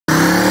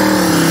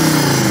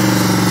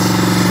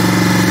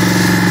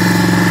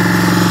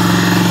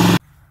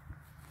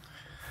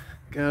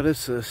Got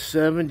us a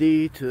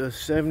 70 to a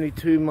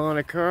 72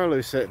 Monte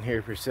Carlo sitting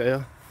here for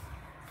sale.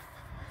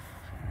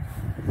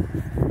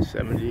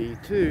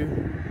 72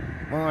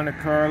 Monte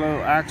Carlo,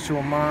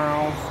 actual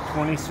miles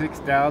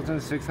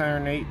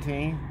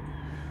 26,618,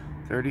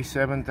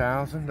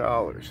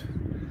 $37,000.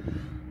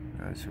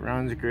 That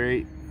runs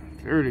great.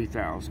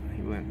 30,000.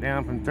 He went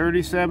down from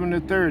 37 to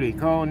 30.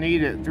 Call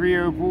Nita at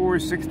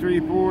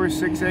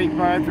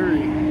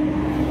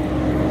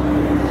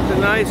 304-634-6853. It's a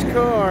nice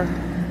car,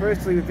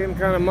 especially with them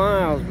kind of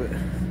miles, but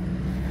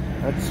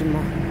that's some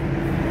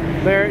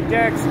Barrett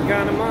Jackson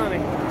kind of money.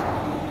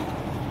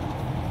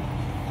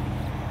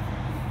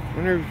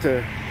 Wonder if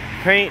the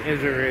paint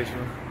is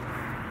original.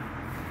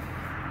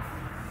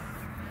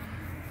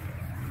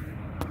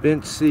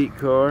 Bench seat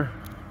car.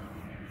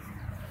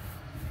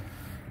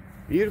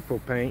 Beautiful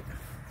paint.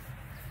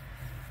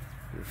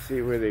 You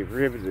see where they've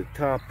riveted the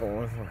top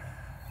on.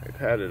 They've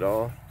had it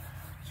all.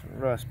 Some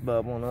rust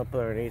bubbling up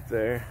underneath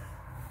there.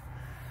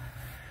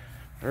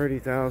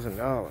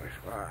 $30,000.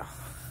 Wow.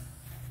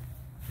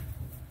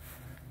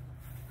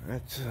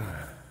 That's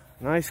a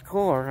nice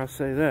car, I'll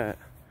say that.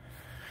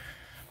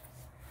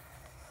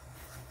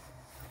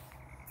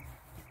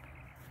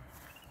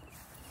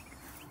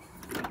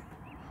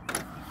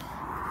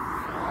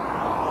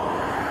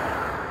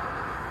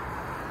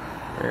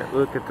 Can't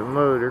look at the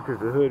motor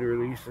because the hood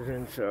release is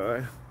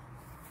inside.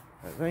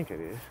 I think it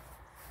is.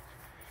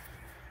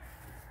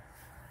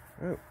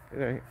 Oh,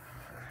 it ain't.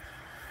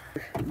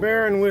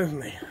 Bearing with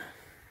me.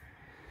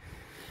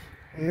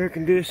 Air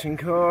conditioned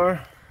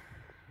car.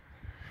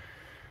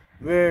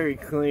 Very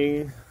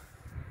clean.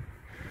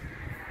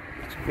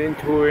 It's been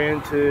tore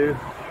into.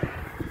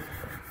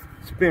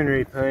 It's been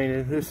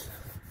repainted. This,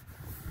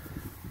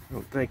 I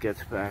don't think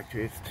that's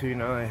factory. It's too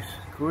nice.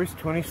 Of course,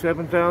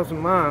 27,000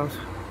 miles.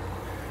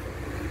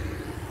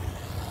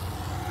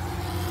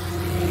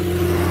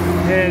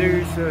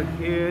 Headers,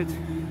 kids.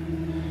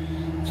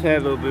 Just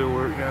had a little bit of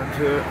work done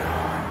to it.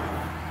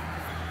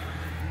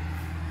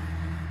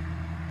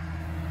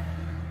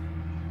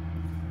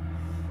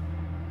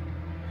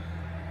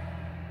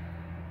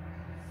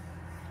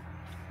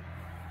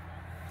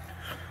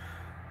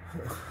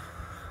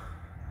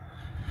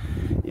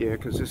 Yeah,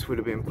 because this would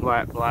have been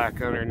flat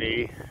black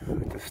underneath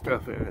with the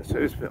stuff in it, so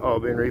it's all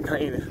been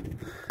repainted.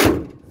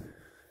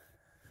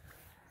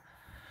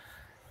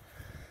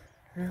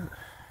 Yeah.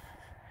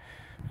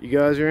 You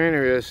guys are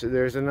interested,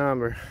 there's a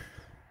number.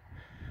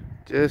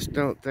 Just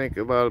don't think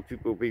a lot of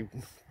people be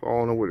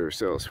falling over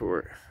themselves for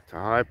it. It's a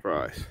high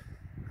price.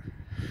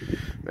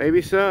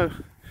 Maybe so.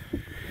 I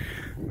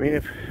mean,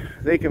 if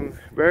they can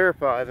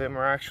verify them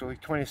are actually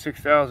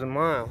 26,000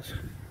 miles.